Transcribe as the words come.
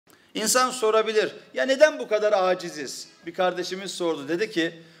İnsan sorabilir, ya neden bu kadar aciziz? Bir kardeşimiz sordu, dedi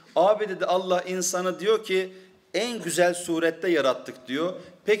ki, abi dedi, Allah insanı diyor ki en güzel surette yarattık diyor.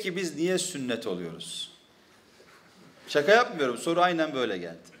 Peki biz niye sünnet oluyoruz? Şaka yapmıyorum, soru aynen böyle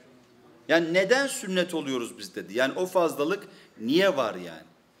geldi. Yani neden sünnet oluyoruz biz dedi. Yani o fazlalık niye var yani?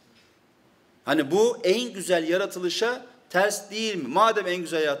 Hani bu en güzel yaratılışa ters değil mi? Madem en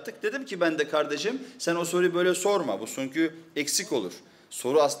güzel yarattık, dedim ki ben de kardeşim sen o soruyu böyle sorma. Bu çünkü eksik olur.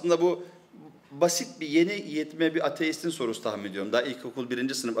 Soru aslında bu basit bir yeni yetme bir ateistin sorusu tahmin ediyorum. Daha ilkokul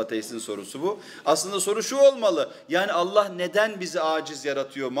 1. sınıf ateistin sorusu bu. Aslında soru şu olmalı. Yani Allah neden bizi aciz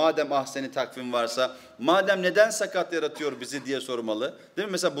yaratıyor? Madem ahseni takvim varsa, madem neden sakat yaratıyor bizi diye sormalı. Değil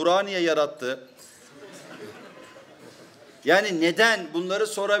mi? Mesela Burak'ı niye yarattı? Yani neden? Bunları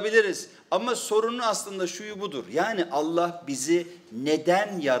sorabiliriz. Ama sorunun aslında şuyu budur. Yani Allah bizi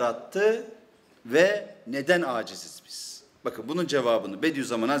neden yarattı ve neden aciziz biz? Bakın bunun cevabını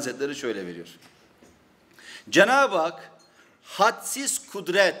Bediüzzaman Hazretleri şöyle veriyor. Cenab-ı Hak hadsiz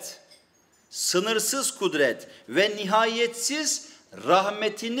kudret, sınırsız kudret ve nihayetsiz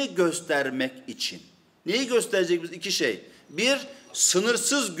rahmetini göstermek için. Neyi gösterecek biz? İki şey. Bir,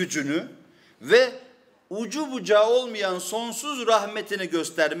 sınırsız gücünü ve ucu bucağı olmayan sonsuz rahmetini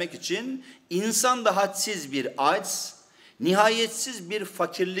göstermek için insanda hadsiz bir acz, nihayetsiz bir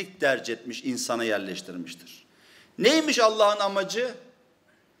fakirlik derc etmiş, insana yerleştirmiştir. Neymiş Allah'ın amacı?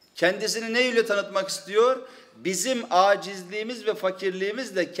 Kendisini neyle tanıtmak istiyor? Bizim acizliğimiz ve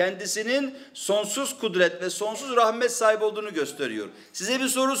fakirliğimizle kendisinin sonsuz kudret ve sonsuz rahmet sahibi olduğunu gösteriyor. Size bir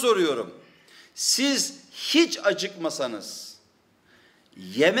soru soruyorum. Siz hiç acıkmasanız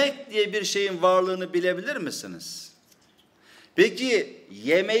yemek diye bir şeyin varlığını bilebilir misiniz? Peki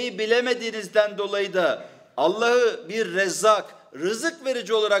yemeği bilemediğinizden dolayı da Allah'ı bir rezzak, rızık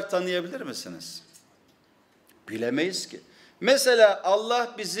verici olarak tanıyabilir misiniz? Bilemeyiz ki. Mesela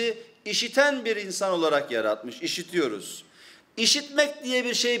Allah bizi işiten bir insan olarak yaratmış, işitiyoruz. İşitmek diye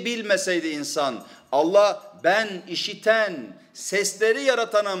bir şey bilmeseydi insan, Allah ben işiten, sesleri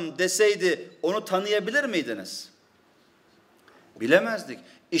yaratanım deseydi onu tanıyabilir miydiniz? Bilemezdik.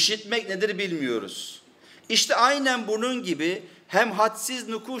 İşitmek nedir bilmiyoruz. İşte aynen bunun gibi hem hadsiz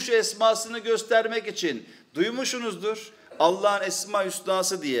nukuş-u esmasını göstermek için duymuşsunuzdur. Allah'ın esma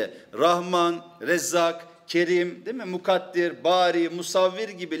hüsnası diye Rahman, Rezzak, Kerim, değil mi? Mukaddir, Bari, Musavvir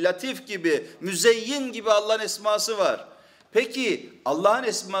gibi, Latif gibi, Müzeyyin gibi Allah'ın esması var. Peki Allah'ın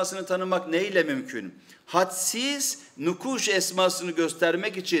esmasını tanımak neyle mümkün? Hadsiz nukuş esmasını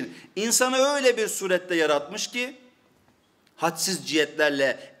göstermek için insanı öyle bir surette yaratmış ki hadsiz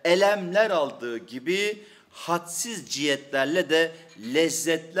cihetlerle elemler aldığı gibi hadsiz cihetlerle de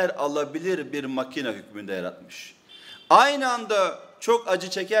lezzetler alabilir bir makine hükmünde yaratmış. Aynı anda çok acı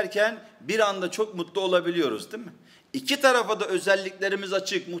çekerken bir anda çok mutlu olabiliyoruz, değil mi? İki tarafa da özelliklerimiz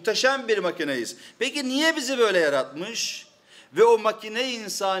açık, muhteşem bir makineyiz. Peki niye bizi böyle yaratmış? Ve o makine-i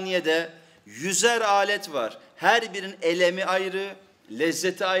insaniyede 100'er alet var. Her birinin elemi ayrı,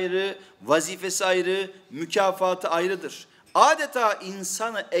 lezzeti ayrı, vazifesi ayrı, mükafatı ayrıdır. Adeta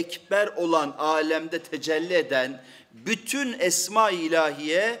insanı ekber olan alemde tecelli eden bütün esma-i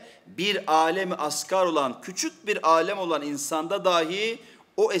ilahiye bir alemi asgar olan, küçük bir alem olan insanda dahi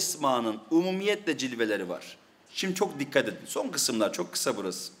o esmanın umumiyetle cilveleri var. Şimdi çok dikkat edin. Son kısımlar çok kısa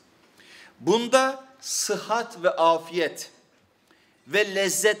burası. Bunda sıhhat ve afiyet ve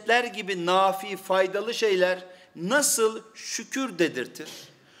lezzetler gibi nafi, faydalı şeyler nasıl şükür dedirtir?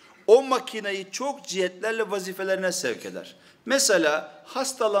 O makineyi çok cihetlerle vazifelerine sevk eder. Mesela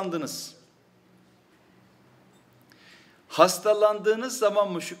hastalandınız. Hastalandığınız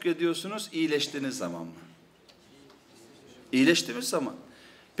zaman mı şükrediyorsunuz, iyileştiğiniz zaman mı? İyileştiğiniz zaman.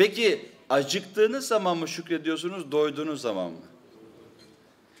 Peki acıktığınız zaman mı şükrediyorsunuz, doyduğunuz zaman mı?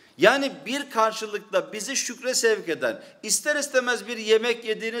 Yani bir karşılıkla bizi şükre sevk eden, ister istemez bir yemek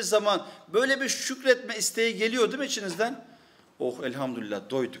yediğiniz zaman böyle bir şükretme isteği geliyor değil mi içinizden? Oh elhamdülillah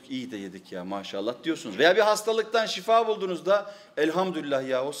doyduk, iyi de yedik ya maşallah diyorsunuz. Veya bir hastalıktan şifa bulduğunuzda elhamdülillah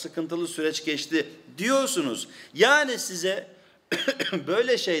ya o sıkıntılı süreç geçti diyorsunuz. Yani size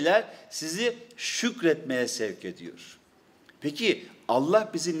böyle şeyler sizi şükretmeye sevk ediyor. Peki Allah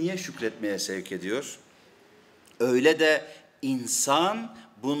bizi niye şükretmeye sevk ediyor? Öyle de insan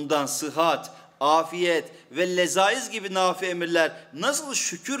bundan sıhhat, afiyet ve lezaiz gibi nafi emirler nasıl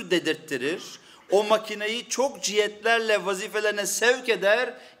şükür dedirttirir? O makineyi çok cihetlerle vazifelerine sevk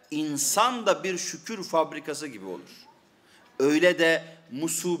eder, insan da bir şükür fabrikası gibi olur. Öyle de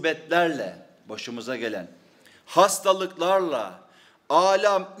musibetlerle başımıza gelen, hastalıklarla,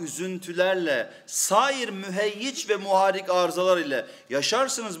 alam üzüntülerle, sair müheyyiç ve muharik arızalar ile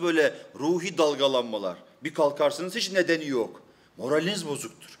yaşarsınız böyle ruhi dalgalanmalar. Bir kalkarsınız hiç nedeni yok. Moraliniz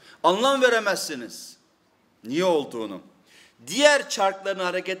bozuktur. Anlam veremezsiniz niye olduğunu. Diğer çarklarını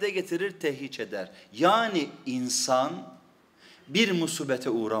harekete getirir, tehriş eder. Yani insan bir musibete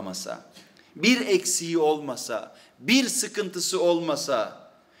uğramasa, bir eksiği olmasa, bir sıkıntısı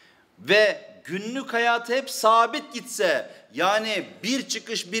olmasa ve günlük hayatı hep sabit gitse, yani bir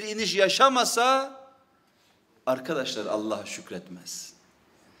çıkış bir iniş yaşamasa, arkadaşlar Allah'a şükretmez.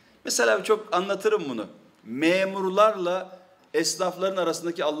 Mesela çok anlatırım bunu. Memurlarla esnafların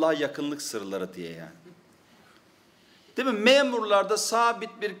arasındaki Allah'a yakınlık sırları diye yani. Değil mi? Memurlarda sabit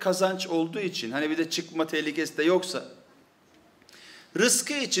bir kazanç olduğu için, hani bir de çıkma tehlikesi de yoksa,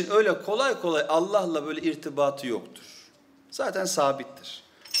 rızkı için öyle kolay kolay Allah'la böyle irtibatı yoktur. Zaten sabittir.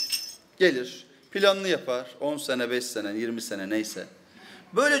 Gelir, planını yapar, 10 sene, 5 sene, 20 sene neyse.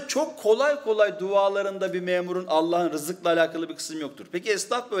 Böyle çok kolay kolay dualarında bir memurun Allah'ın rızıkla alakalı bir kısım yoktur. Peki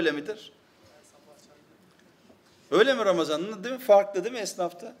esnaf böyle midir? Öyle mi Ramazan'ın, değil mi? Farklı değil mi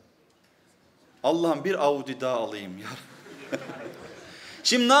esnafta? Allah'ım bir Audi daha alayım ya.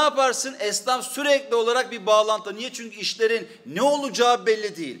 Şimdi ne yaparsın? Esnaf sürekli olarak bir bağlantı. Niye? Çünkü işlerin ne olacağı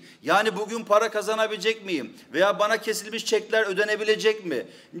belli değil. Yani bugün para kazanabilecek miyim? Veya bana kesilmiş çekler ödenebilecek mi?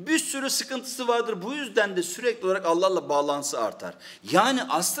 Bir sürü sıkıntısı vardır. Bu yüzden de sürekli olarak Allah'la bağlantısı artar. Yani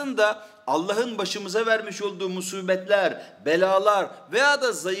aslında Allah'ın başımıza vermiş olduğu musibetler, belalar veya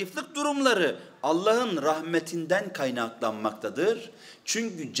da zayıflık durumları Allah'ın rahmetinden kaynaklanmaktadır.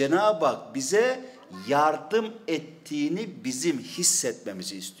 Çünkü Cenab-ı Hak bize yardım ettiğini bizim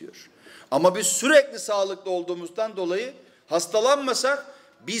hissetmemizi istiyor. Ama biz sürekli sağlıklı olduğumuzdan dolayı hastalanmasak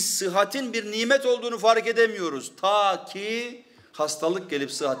biz sıhhatin bir nimet olduğunu fark edemiyoruz. Ta ki hastalık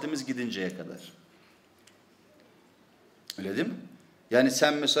gelip sıhhatimiz gidinceye kadar. Öyle değil mi? Yani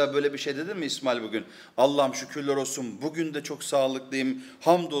sen mesela böyle bir şey dedin mi İsmail bugün? Allah'ım şükürler olsun, bugün de çok sağlıklıyım,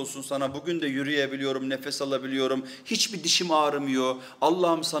 hamdolsun sana, bugün de yürüyebiliyorum, nefes alabiliyorum, hiçbir dişim ağrımıyor.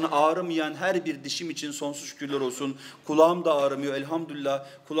 Allah'ım sana ağrımayan her bir dişim için sonsuz şükürler olsun. Kulağım da ağrımıyor elhamdülillah,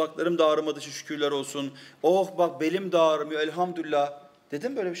 kulaklarım da ağrımadı şükürler olsun. Oh bak belim de ağrımıyor elhamdülillah.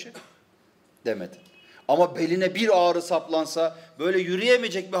 Dedin mi böyle bir şey? Demedin. Ama beline bir ağrı saplansa, böyle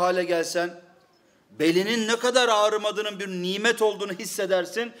yürüyemeyecek bir hale gelsen, belinin ne kadar ağrımadığının bir nimet olduğunu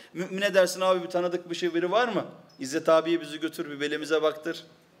hissedersin. Mümin dersin, abi bir tanıdık bir şey biri var mı? İzzet abiyi bizi götür bir belimize baktır.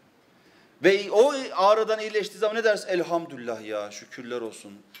 Ve o ağrıdan iyileştiği zaman ne dersin? Elhamdülillah ya şükürler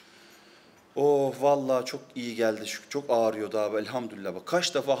olsun. Oh vallahi çok iyi geldi. Çok ağrıyordu abi elhamdülillah. Bak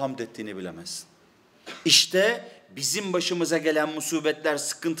kaç defa hamd ettiğini bilemezsin. İşte bizim başımıza gelen musibetler,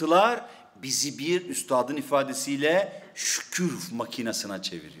 sıkıntılar bizi bir üstadın ifadesiyle şükür makinesine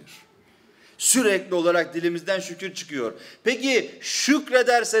çeviriyor. Sürekli olarak dilimizden şükür çıkıyor. Peki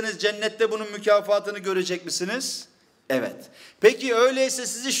şükrederseniz cennette bunun mükafatını görecek misiniz? Evet. Peki öyleyse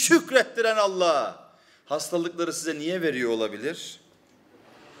sizi şükrettiren Allah hastalıkları size niye veriyor olabilir?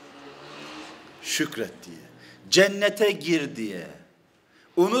 Şükret diye. Cennete gir diye.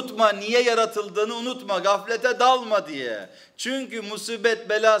 Unutma niye yaratıldığını, unutma gaflete dalma diye. Çünkü musibet,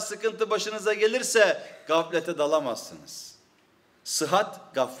 bela, sıkıntı başınıza gelirse gaflete dalamazsınız.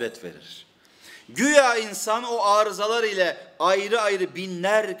 Sıhhat gaflet verir. Güya insan o arızalar ile ayrı ayrı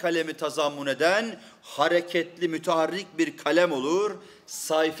binler kalemi tazammun eden hareketli, müteharrik bir kalem olur.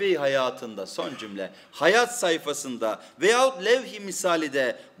 Sayfa-i hayatında, son cümle, hayat sayfasında veyahut levh-i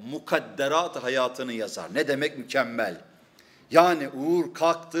misalide mukadderat hayatını yazar. Ne demek mükemmel? Yani Uğur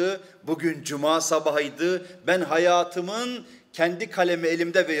kalktı, bugün cuma sabahıydı, ben hayatımın kendi kalemi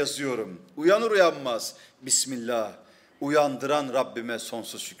elimde ve yazıyorum. Uyanır uyanmaz, Bismillah, uyandıran Rabbime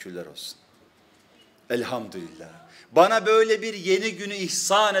sonsuz şükürler olsun. Elhamdülillah. Bana böyle bir yeni günü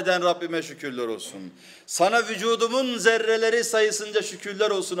ihsan eden Rabbime şükürler olsun. Sana vücudumun zerreleri sayısınca şükürler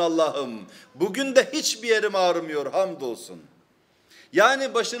olsun Allah'ım. Bugün de hiçbir yerim ağrımıyor, hamdolsun.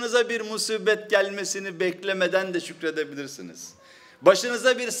 Yani başınıza bir musibet gelmesini beklemeden de şükredebilirsiniz.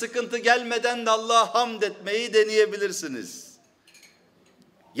 Başınıza bir sıkıntı gelmeden de Allah'a hamd etmeyi deneyebilirsiniz.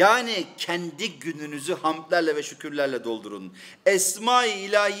 Yani kendi gününüzü hamdlerle ve şükürlerle doldurun. Esma-i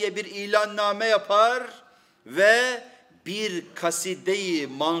ilahiye bir ilanname yapar ve bir kaside-i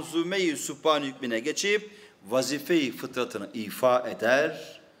manzume-i subhan hükmüne geçip vazife-i fıtratını ifa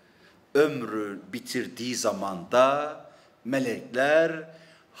eder. Ömrü bitirdiği zamanda melekler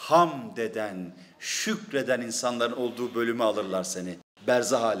hamd eden, şükreden insanların olduğu bölümü alırlar seni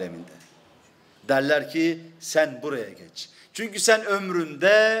berzah aleminde. Derler ki sen buraya geç. Çünkü sen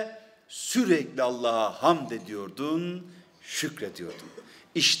ömründe sürekli Allah'a hamd ediyordun, şükrediyordun.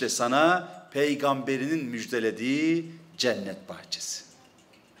 İşte sana peygamberinin müjdelediği cennet bahçesi.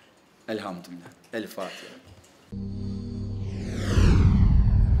 Elhamdülillah. El Fatiha.